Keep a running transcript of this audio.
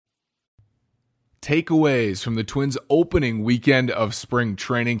Takeaways from the Twins' opening weekend of spring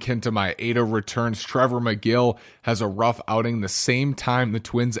training. Kenta Maeda returns. Trevor Megill has a rough outing the same time the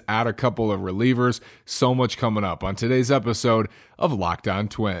Twins add a couple of relievers. So much coming up on today's episode of Locked On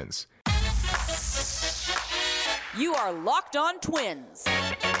Twins. You are Locked On Twins,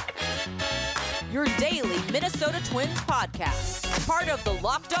 your daily Minnesota Twins podcast. Part of the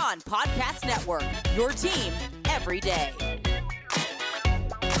Locked On Podcast Network, your team every day.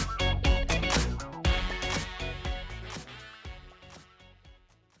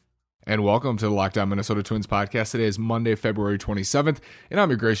 And welcome to the Locked On Minnesota Twins podcast. Today is Monday, February 27th, and I'm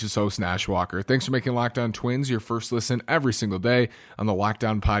your gracious host, Nash Walker. Thanks for making Locked On Twins your first listen every single day on the Locked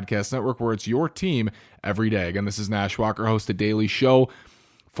On Podcast Network, where it's your team every day. Again, this is Nash Walker, host a daily show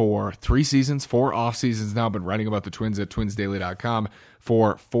for 3 seasons, 4 off seasons now. I've been writing about the Twins at twinsdaily.com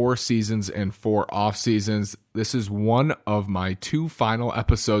for 4 seasons and 4 off seasons. This is one of my 2 final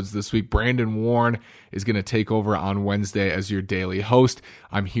episodes this week. Brandon Warne is going to take over on Wednesday as your daily host.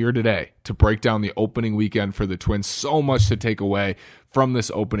 I'm here today to break down the opening weekend for the Twins. So much to take away from this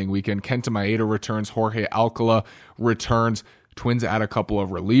opening weekend. Kenta Maeda returns. Jorge Alcala returns. Twins add a couple of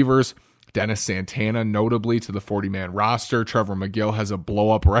relievers. Dennis Santana, notably, to the 40-man roster. Trevor Megill has a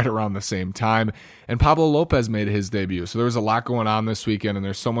blow-up right around the same time. And Pablo Lopez made his debut. So there was a lot going on this weekend, and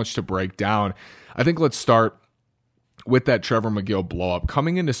there's so much to break down. I think let's start with that Trevor Megill blow-up.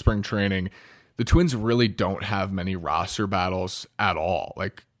 Coming into spring training, the Twins really don't have many roster battles at all.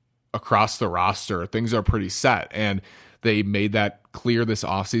 Like, across the roster, things are pretty set. And they made that clear this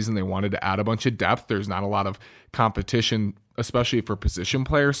offseason. They wanted to add a bunch of depth. There's not a lot of competition, especially for position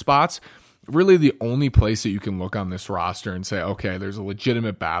player spots. Really, the only place that you can look on this roster and say, okay, there's a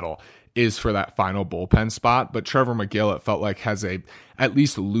legitimate battle is for that final bullpen spot. But Trevor Megill, it felt like, has a at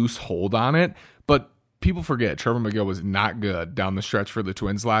least loose hold on it. But people forget, Trevor Megill was not good down the stretch for the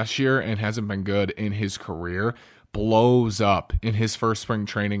Twins last year and hasn't been good in his career. Blows up in his first spring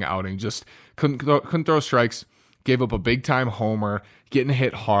training outing. Just couldn't throw strikes. Gave up a big-time homer, getting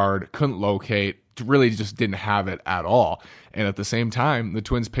hit hard, couldn't locate, really just didn't have it at all. And at the same time, the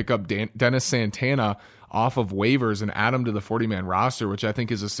Twins pick up Dennis Santana off of waivers and add him to the 40-man roster, which I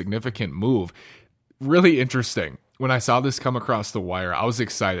think is a significant move. Really interesting. When I saw this come across the wire, I was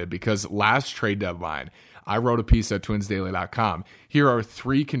excited because last trade deadline, I wrote a piece at twinsdaily.com. Here are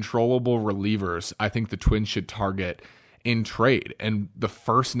 3 controllable relievers I think the Twins should target in trade. And the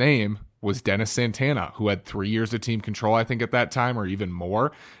first name was Dennis Santana, who had 3 years of team control, I think, at that time, or even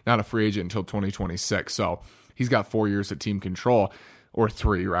more. Not a free agent until 2026. So he's got 4 years of team control, or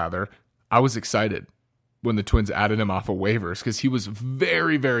 3 rather. I was excited when the Twins added him off of waivers because he was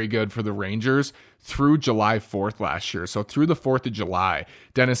very, very good for the Rangers through July 4th last year. So through the 4th of July,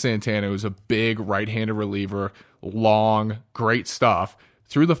 Dennis Santana was a big right-handed reliever, long, great stuff.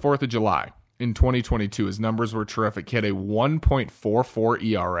 Through the 4th of July in 2022, his numbers were terrific. He had a 1.44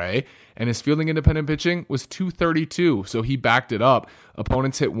 ERA, and his fielding independent pitching was .232, so he backed it up.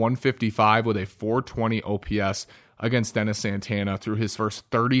 Opponents hit 155 with a .420 OPS against Dennis Santana through his first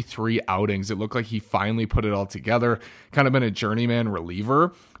 33 outings. It looked like he finally put it all together, kind of been a journeyman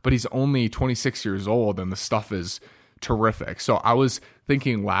reliever, but he's only 26 years old, and the stuff is terrific. So I was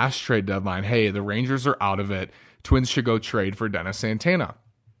thinking last trade deadline, hey, the Rangers are out of it. Twins should go trade for Dennis Santana.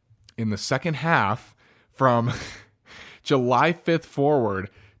 In the second half, from July 5th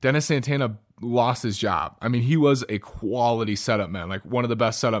forward, Dennis Santana lost his job. I mean, he was a quality setup man, like one of the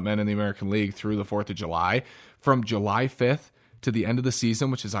best setup men in the American League through the 4th of July. From July 5th to the end of the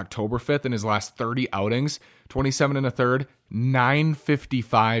season, which is October 5th, in his last 30 outings, 27 and a third,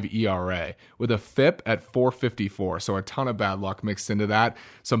 9.55 ERA with a FIP at 4.54. So a ton of bad luck mixed into that.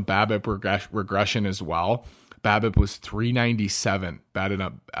 Some BABIP regression as well. BABIP was .397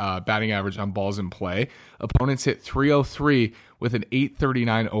 batting average on balls in play. Opponents hit .303 with an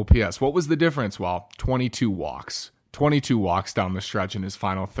 .839 OPS. What was the difference? Well, 22 walks. 22 walks down the stretch in his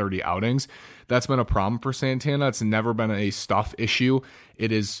final 30 outings. That's been a problem for Santana. It's never been a stuff issue.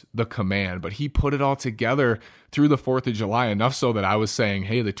 It is the command. But he put it all together through the 4th of July, enough so that I was saying,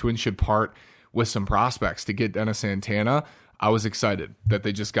 hey, the Twins should part with some prospects to get Dennis Santana. I was excited that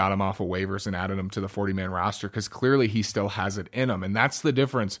they just got him off of waivers and added him to the 40-man roster because clearly he still has it in him. And that's the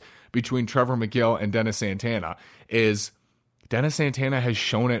difference between Trevor Megill and Dennis Santana, is Dennis Santana has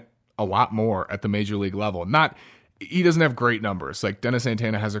shown it a lot more at the major league level. He doesn't have great numbers. Like, Dennis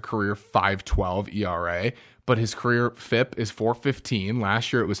Santana has a career .512 ERA, but his career FIP is .415.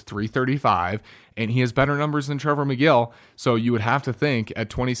 Last year it was .335, and he has better numbers than Trevor Megill. So you would have to think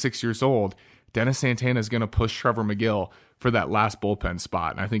at 26 years old, Dennis Santana is going to push Trevor Megill for that last bullpen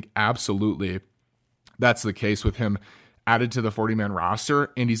spot. And I think absolutely that's the case with him added to the 40-man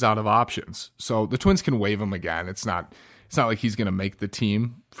roster, and he's out of options. So the Twins can waive him again. It's not like he's going to make the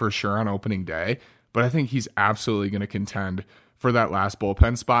team for sure on opening day, but I think he's absolutely going to contend for that last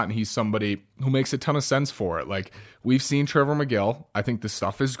bullpen spot, and he's somebody who makes a ton of sense for it. Like, we've seen Trevor Megill. I think the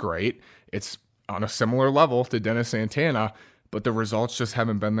stuff is great. It's on a similar level to Dennis Santana, but the results just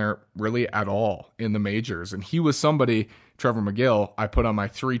haven't been there really at all in the majors. And he was somebody, Trevor Megill, I put on my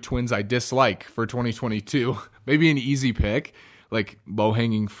 3 Twins I dislike for 2022. Maybe an easy pick, like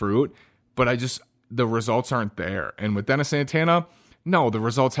low-hanging fruit, but the results aren't there. And with Dennis Santana, no, the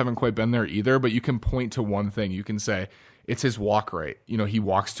results haven't quite been there either, but you can point to one thing. You can say, it's his walk rate. He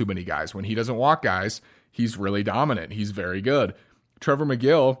walks too many guys. When he doesn't walk guys, he's really dominant. He's very good. Trevor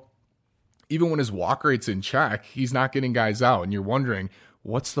Megill, even when his walk rate's in check, he's not getting guys out. And you're wondering,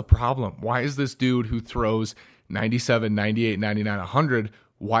 what's the problem? Why is this dude who throws 97, 98, 99, 100,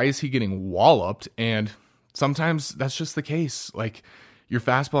 why is he getting walloped? And sometimes that's just the case. Like, your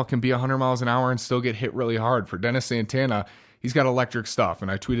fastball can be 100 miles an hour and still get hit really hard. For Dennis Santana, he's got electric stuff. And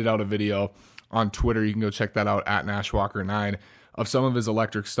I tweeted out a video on Twitter, you can go check that out at NashWalker9, of some of his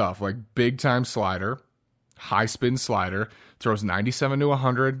electric stuff, like big time slider, high spin slider, throws 97 to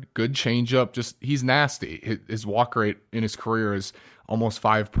 100, good changeup. He's nasty. His walk rate in his career is almost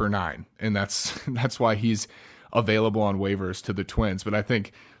 5 per 9, and that's why he's available on waivers to the Twins. But I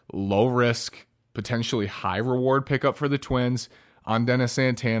think low risk, potentially high reward pickup for the Twins on Dennis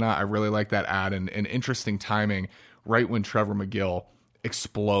Santana. I really like that add, and interesting timing right when Trevor Megill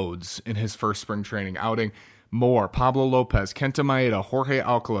explodes in his first spring training outing. More, Pablo Lopez, Kenta Maeda, Jorge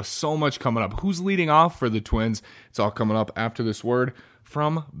Alcala, so much coming up. Who's leading off for the Twins? It's all coming up after this word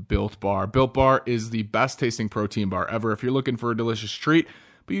from Built Bar. Built Bar is the best tasting protein bar ever. If you're looking for a delicious treat,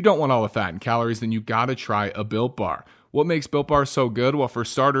 but you don't want all the fat and calories, then you gotta try a Built Bar. What makes Built Bar so good? Well, for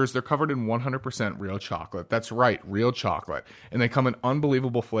starters, they're covered in 100% real chocolate. That's right, real chocolate. And they come in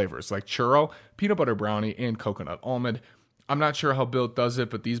unbelievable flavors like churro, peanut butter brownie, and coconut almond. I'm not sure how Built does it,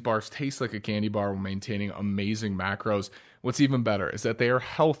 but these bars taste like a candy bar while maintaining amazing macros. What's even better is that they are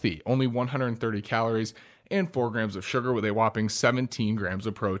healthy, only 130 calories and 4 grams of sugar with a whopping 17 grams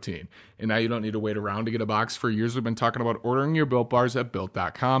of protein. And now you don't need to wait around to get a box. For years, we've been talking about ordering your Built Bars at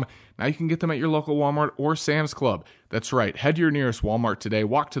Built.com. Now you can get them at your local Walmart or Sam's Club. That's right. Head to your nearest Walmart today,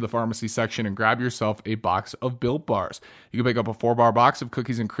 walk to the pharmacy section, and grab yourself a box of Built Bars. You can pick up a 4-bar box of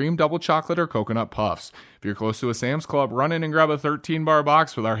cookies and cream, double chocolate, or coconut puffs. If you're close to a Sam's Club, run in and grab a 13-bar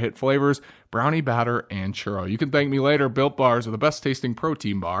box with our hit flavors, brownie batter, and churro. You can thank me later. Built Bars are the best tasting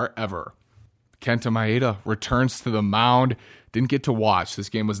protein bar ever. Kenta Maeda returns to the mound. Didn't get to watch. This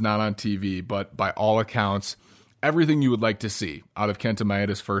game was not on TV, but by all accounts, everything you would like to see out of Kenta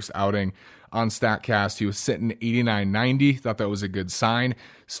Maeda's first outing on StatCast. He was sitting 89-90. Thought that was a good sign.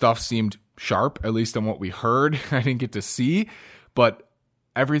 Stuff seemed sharp, at least on what we heard. I didn't get to see, but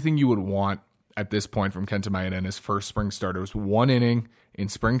everything you would want at this point from Kenta Maeda in his first spring start. It was 1 inning in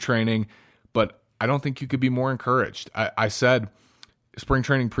spring training, but I don't think you could be more encouraged. I said spring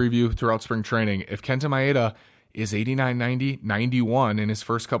training preview throughout spring training, if Kenta Maeda is 89, 90, 91 in his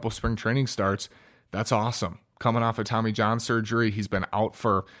first couple spring training starts, that's awesome. Coming off of Tommy John surgery, he's been out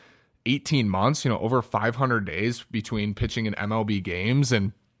for 18 months, over 500 days between pitching in MLB games,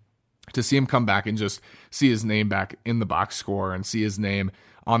 and to see him come back and just see his name back in the box score and see his name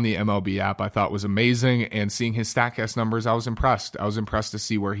on the MLB app, I thought was amazing. And seeing his StatCast numbers, I was impressed. I was impressed to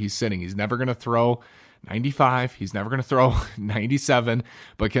see where he's sitting. He's never going to throw 95. He's never going to throw 97,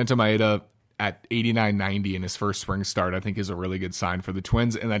 but Kenta Maeda at 89-90 in his first spring start, I think is a really good sign for the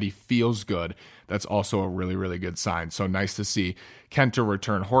Twins, and that he feels good. That's also a really, really good sign. So nice to see Kenta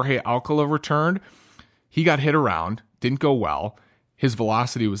return. Jorge Alcala returned. He got hit around, didn't go well. His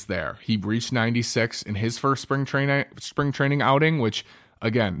velocity was there. He reached 96 in his first spring training outing, which,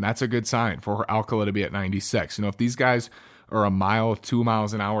 again, that's a good sign for Alcala to be at 96. If these guys or 2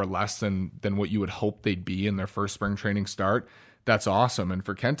 miles an hour less than what you would hope they'd be in their first spring training start, that's awesome. And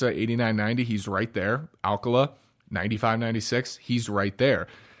for Kenta, 89-90, he's right there. Alcala, 95-96, he's right there.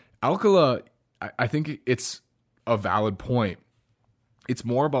 Alcala, I think it's a valid point. It's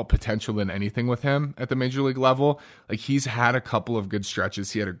more about potential than anything with him at the major league level. Like, he's had a couple of good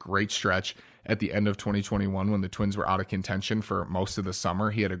stretches. He had a great stretch at the end of 2021 when the Twins were out of contention for most of the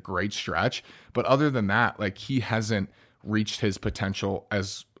summer. He had a great stretch. But other than that, he hasn't reached his potential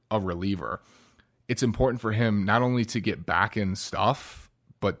as a reliever. It's important for him not only to get back in stuff,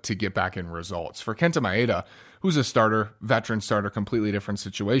 but to get back in results. For Kenta Maeda, who's a starter, veteran starter, completely different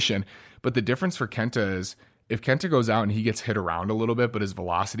situation. But the difference for Kenta is if Kenta goes out and he gets hit around a little bit, but his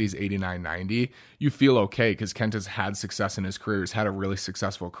velocity is 89-90, you feel okay because Kenta's had success in his career. He's had a really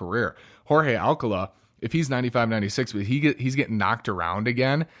successful career. Jorge Alcala, If he's 95, 96, but he's getting knocked around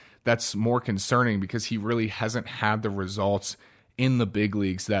again, that's more concerning because he really hasn't had the results in the big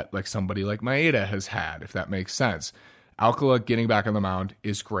leagues that like somebody like Maeda has had, if that makes sense. Alcala getting back on the mound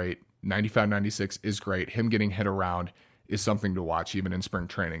is great. 95, 96 is great. Him getting hit around is something to watch even in spring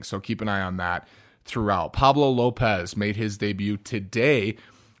training. So keep an eye on that throughout. Pablo Lopez made his debut today.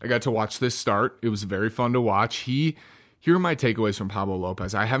 I got to watch this start. It was very fun to watch. Here are my takeaways from Pablo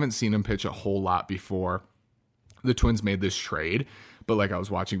Lopez. I haven't seen him pitch a whole lot before the Twins made this trade, but like I was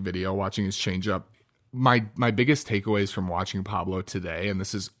watching video, watching his changeup. My biggest takeaways from watching Pablo today, and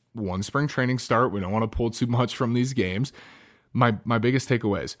this is one spring training start. We don't want to pull too much from these games. My biggest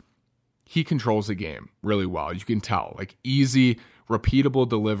takeaways, he controls the game really well. You can tell, like easy, repeatable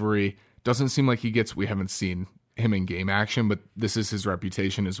delivery. Doesn't seem like we haven't seen him in game action, but this is his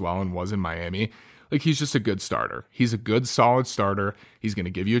reputation as well and was in Miami. Like he's just a good starter. He's a good, solid starter. He's going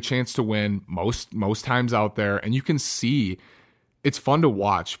to give you a chance to win most times out there. And you can see it's fun to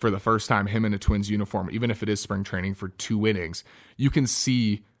watch for the first time him in a Twins uniform, even if it is spring training for 2 innings. You can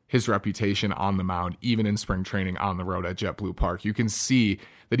see his reputation on the mound, even in spring training on the road at JetBlue Park. You can see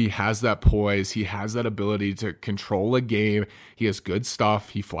that he has that poise. He has that ability to control a game. He has good stuff.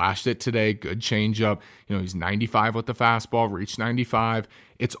 He flashed it today. Good changeup. He's 95 with the fastball, reached 95.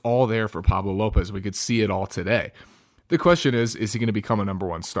 It's all there for Pablo Lopez. We could see it all today. The question is he going to become a number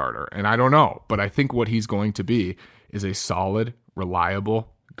 1 starter? And I don't know, but I think what he's going to be is a solid,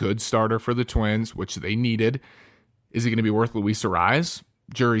 reliable, good starter for the Twins, which they needed. Is he going to be worth Luis Arraez?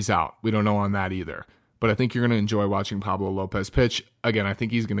 Jury's out. We don't know on that either. But I think you're going to enjoy watching Pablo Lopez pitch. Again, I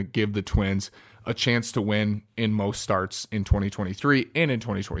think he's going to give the Twins a chance to win in most starts in 2023 and in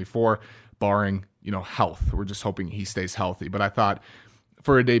 2024, barring, health. We're just hoping he stays healthy. But I thought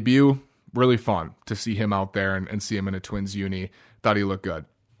for a debut, really fun to see him out there and see him in a Twins uni. Thought he looked good.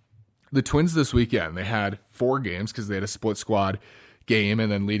 The Twins this weekend, they had 4 games because they had a split squad game, and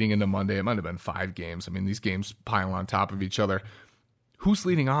then leading into Monday, it might have been 5 games. I mean, these games pile on top of each other. Who's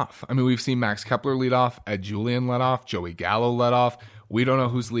leading off? I mean, we've seen Max Kepler lead off, Ed Julian led off, Joey Gallo led off. We don't know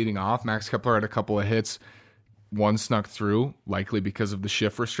who's leading off. Max Kepler had a couple of hits. One snuck through, likely because of the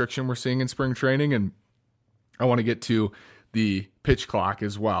shift restriction we're seeing in spring training. And I want to get to the pitch clock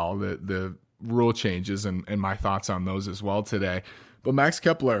as well, the rule changes and my thoughts on those as well today. But Max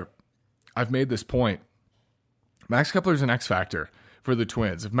Kepler, I've made this point. Max Kepler is an X factor for the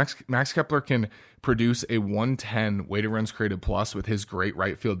Twins. If Max Kepler can produce a 110 weighted runs created plus with his great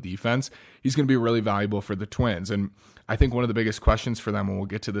right field defense, he's going to be really valuable for the Twins. And I think one of the biggest questions for them, and we'll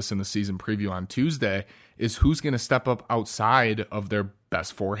get to this in the season preview on Tuesday, is who's going to step up outside of their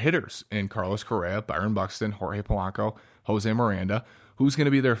best 4 hitters in Carlos Correa, Byron Buxton, Jorge Polanco, Jose Miranda. Who's going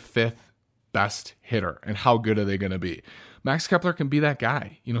to be their 5th best hitter, and how good are they going to be? Max Kepler can be that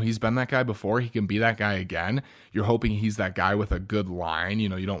guy. He's been that guy before. He can be that guy again. You're hoping he's that guy with a good line. You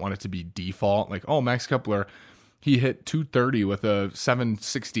don't want it to be default. Like, oh, Max Kepler, he hit 230 with a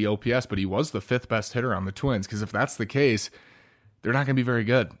 760 OPS, but he was the 5th best hitter on the Twins. Because if that's the case, they're not going to be very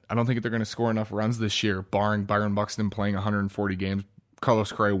good. I don't think they're going to score enough runs this year, barring Byron Buxton playing 140 games,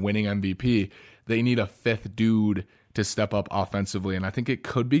 Carlos Correa winning MVP. They need a 5th dude to step up offensively. And I think it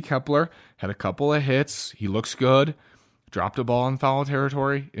could be Kepler. Had a couple of hits. He looks good. Dropped a ball in foul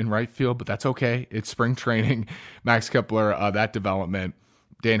territory in right field, but that's okay. It's spring training. Max Kepler, that development.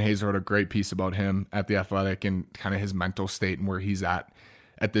 Dan Hayes wrote a great piece about him at The Athletic and kind of his mental state and where he's at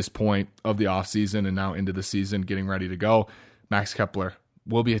this point of the offseason and now into the season, getting ready to go. Max Kepler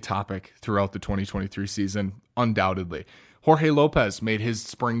will be a topic throughout the 2023 season, undoubtedly. Jorge Lopez made his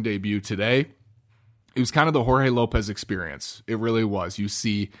spring debut today. It was kind of the Jorge Lopez experience. It really was. You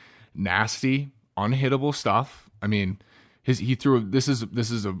see nasty, unhittable stuff. I mean, he threw this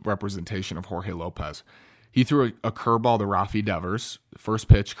is a representation of Jorge Lopez. He threw a curveball to Rafi Devers, first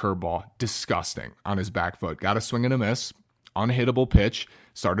pitch curveball, disgusting on his back foot. Got a swing and a miss, unhittable pitch,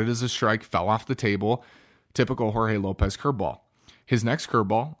 started as a strike, fell off the table. Typical Jorge Lopez curveball. His next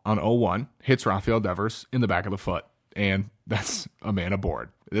curveball on 0-1 hits Rafael Devers in the back of the foot, and that's a man aboard.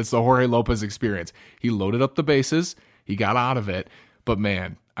 It's the Jorge Lopez experience. He loaded up the bases, he got out of it, but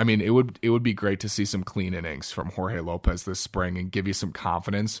man, I mean, it would be great to see some clean innings from Jorge Lopez this spring and give you some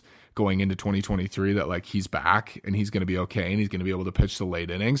confidence going into 2023 that like he's back and he's going to be okay and he's going to be able to pitch the late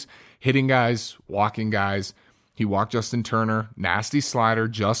innings, hitting guys, walking guys. He walked Justin Turner, nasty slider,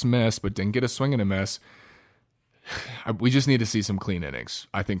 just missed, but didn't get a swing and a miss. We just need to see some clean innings,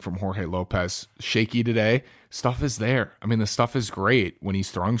 I think, from Jorge Lopez. Shaky today. Stuff is there. I mean, the stuff is great. When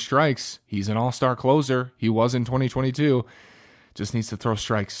he's throwing strikes, he's an all-star closer. He was in 2022. Just needs to throw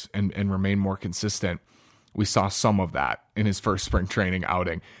strikes and remain more consistent. we saw some of that in his first spring training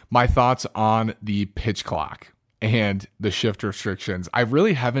outing. My thoughts on the pitch clock and the shift restrictions. I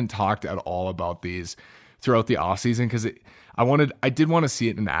really haven't talked at all about these throughout the offseason because I did want to see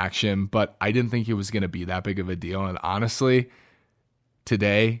it in action, but I didn't think it was going to be that big of a deal. And honestly,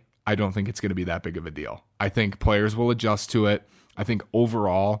 today, I don't think it's going to be that big of a deal. I think players will adjust to it. I think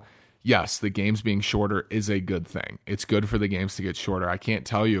overall, yes, the games being shorter is a good thing. It's good for the games to get shorter. I can't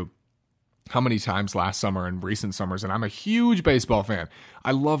tell you how many times last summer and recent summers, and I'm a huge baseball fan.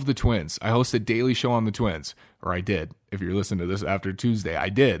 I love the Twins. I host a daily show on the Twins, or I did. If you're listening to this after Tuesday, I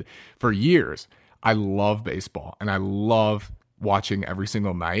did for years. I love baseball, and I love watching every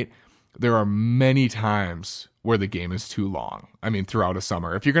single night. There are many times where the game is too long. I mean, throughout a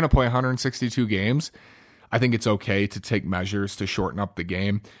summer. If you're going to play 162 games, I think it's okay to take measures to shorten up the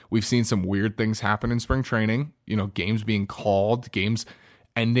game. We've seen some weird things happen in spring training. Games being called, games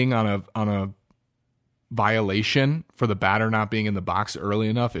ending on a violation for the batter not being in the box early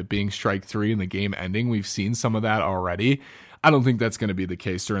enough, it being strike three and the game ending. We've seen some of that already. I don't think that's going to be the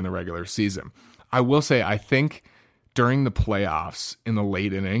case during the regular season. I will say, I think during the playoffs in the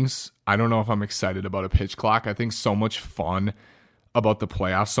late innings, I don't know if I'm excited about a pitch clock. I think so much fun about the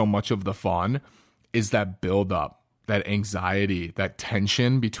playoffs, so much of the fun is that build up, that anxiety, that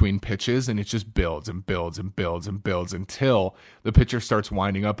tension between pitches, and it just builds and builds and builds and builds until the pitcher starts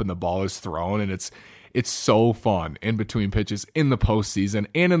winding up and the ball is thrown. And it's so fun in between pitches in the postseason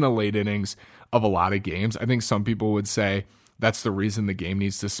and in the late innings of a lot of games. I think some people would say that's the reason the game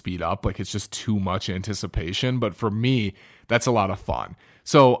needs to speed up. Like, it's just too much anticipation. But for me, that's a lot of fun.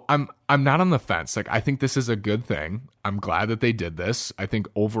 So I'm not on the fence. Like, I think this is a good thing. I'm glad that they did this. I think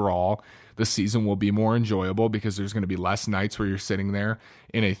overall the season will be more enjoyable because there's going to be less nights where you're sitting there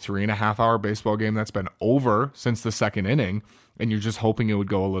in a 3.5-hour baseball game that's been over since the second inning, and you're just hoping it would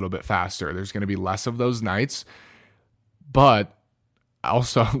go a little bit faster. There's going to be less of those nights. But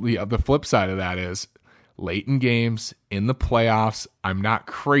also the flip side of that is late in games, in the playoffs, I'm not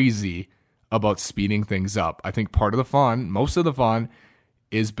crazy about speeding things up. I think part of the fun, most of the fun,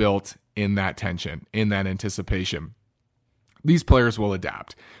 is built in that tension, in that anticipation. These players will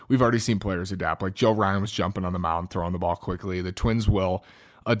adapt. We've already seen players adapt. Like Joe Ryan was jumping on the mound, throwing the ball quickly. The Twins will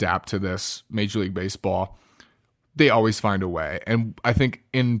adapt to this. Major League Baseball, they always find a way. And I think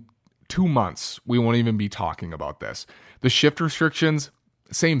in 2 months, we won't even be talking about this. The shift restrictions,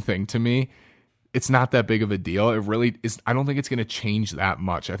 same thing to me. It's not that big of a deal. It really is. I don't think it's going to change that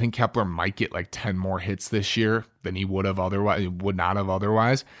much. I think Kepler might get like 10 more hits this year than he would not have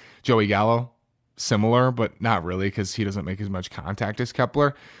otherwise. Joey Gallo, similar, but not really because he doesn't make as much contact as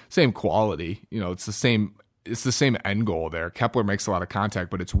Kepler. Same quality. It's the same end goal there. Kepler makes a lot of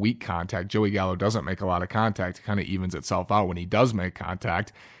contact, but it's weak contact. Joey Gallo doesn't make a lot of contact. It kind of evens itself out. When he does make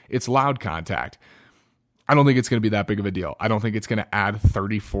contact, it's loud contact. I don't think it's going to be that big of a deal. I don't think it's going to add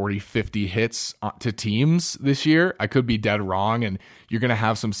 30, 40, 50 hits to teams this year. I could be dead wrong, and you're going to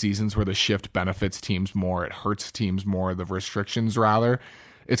have some seasons where the shift benefits teams more. It hurts teams more, the restrictions rather.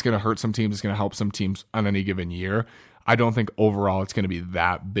 It's going to hurt some teams. It's going to help some teams on any given year. I don't think overall it's going to be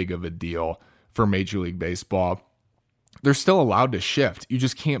that big of a deal for Major League Baseball. They're still allowed to shift. You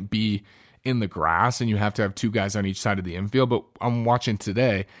just can't be in the grass, and you have to have two guys on each side of the infield. But I'm watching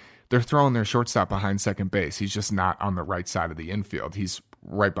today, they're throwing their shortstop behind second base. He's just not on the right side of the infield. He's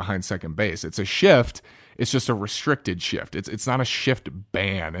right behind second base. It's a shift. It's just a restricted shift. It's not a shift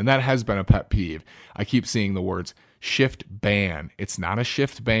ban, and that has been a pet peeve. I keep seeing the words shift ban. It's not a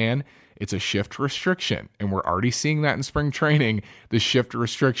shift ban. It's a shift restriction, and we're already seeing that in spring training, the shift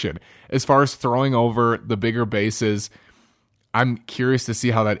restriction. As far as throwing over the bigger bases, I'm curious to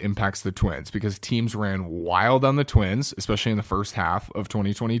see how that impacts the Twins because teams ran wild on the Twins, especially in the first half of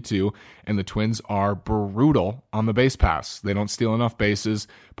 2022, and the Twins are brutal on the base pass. They don't steal enough bases.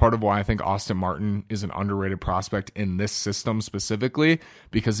 Part of why I think Austin Martin is an underrated prospect in this system specifically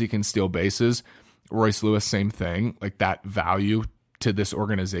because he can steal bases. Royce Lewis, same thing. Like, that value to this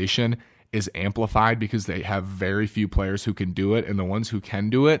organization is amplified because they have very few players who can do it, and the ones who can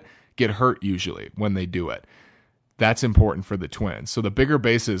do it get hurt usually when they do it. That's important for the Twins. So the bigger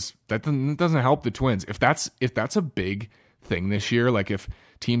bases, that doesn't help the Twins. If that's a big thing this year, like if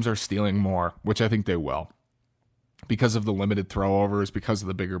teams are stealing more, which I think they will, because of the limited throwovers, because of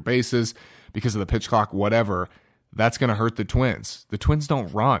the bigger bases, because of the pitch clock, whatever, that's going to hurt the Twins. The Twins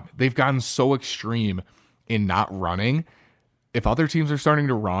don't run. They've gotten so extreme in not running. If other teams are starting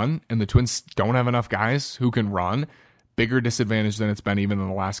to run and the Twins don't have enough guys who can run, bigger disadvantage than it's been even in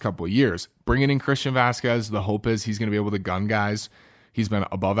the last couple of years. Bringing in Christian Vasquez, the hope is he's going to be able to gun guys. He's been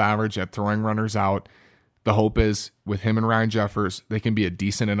above average at throwing runners out. The hope is with him and Ryan Jeffers, they can be a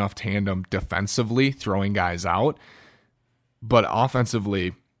decent enough tandem defensively, throwing guys out. But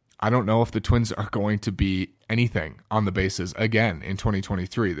offensively, I don't know if the Twins are going to be anything on the bases again in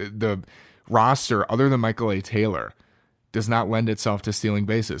 2023. The roster, other than Michael A. Taylor, does not lend itself to stealing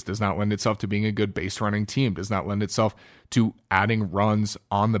bases, does not lend itself to being a good base running team, does not lend itself to adding runs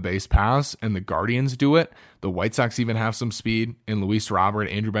on the base pass, and the Guardians do it. The White Sox even have some speed in Luis Robert.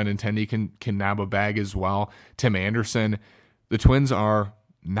 Andrew Benintendi can nab a bag as well. Tim Anderson. The Twins are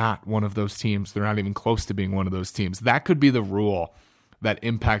not one of those teams. They're not even close to being one of those teams. That could be the rule that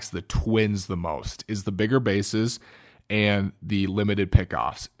impacts the Twins the most, is the bigger bases and the limited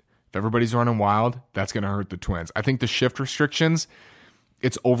pickoffs. If everybody's running wild, that's going to hurt the Twins. I think the shift restrictions,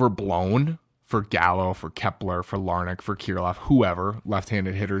 it's overblown for Gallo, for Kepler, for Larnach, for Kirilloff, whoever,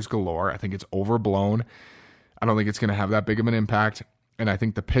 left-handed hitters galore. I think it's overblown. I don't think it's going to have that big of an impact. And I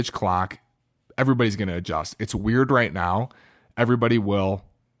think the pitch clock, everybody's going to adjust. It's weird right now. Everybody will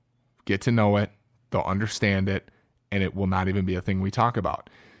get to know it. They'll understand it. And it will not even be a thing we talk about.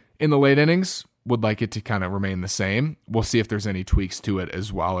 In the late innings, would like it to kind of remain the same. We'll see if there's any tweaks to it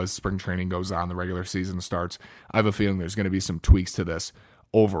as well as spring training goes on, the regular season starts. I have a feeling there's going to be some tweaks to this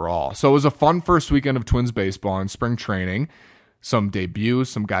overall. So it was a fun first weekend of Twins baseball and spring training. Some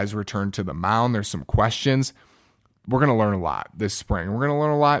debuts, some guys returned to the mound. There's some questions. We're going to learn a lot this spring. We're going to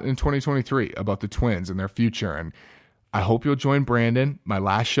learn a lot in 2023 about the Twins and their future. And I hope you'll join Brandon. My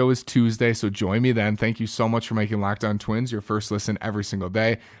last show is Tuesday, so join me then. Thank you so much for making Locked On Twins your first listen every single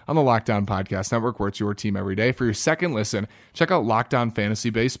day on the Locked On Podcast Network, where it's your team every day. For your second listen, check out Locked On Fantasy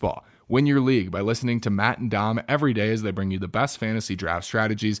Baseball. Win your league by listening to Matt and Dom every day as they bring you the best fantasy draft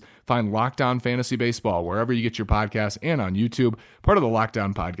strategies. Find Locked On Fantasy Baseball wherever you get your podcasts and on YouTube, part of the Locked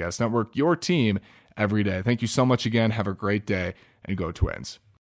On Podcast Network, your team every day. Thank you so much again. Have a great day, and go Twins.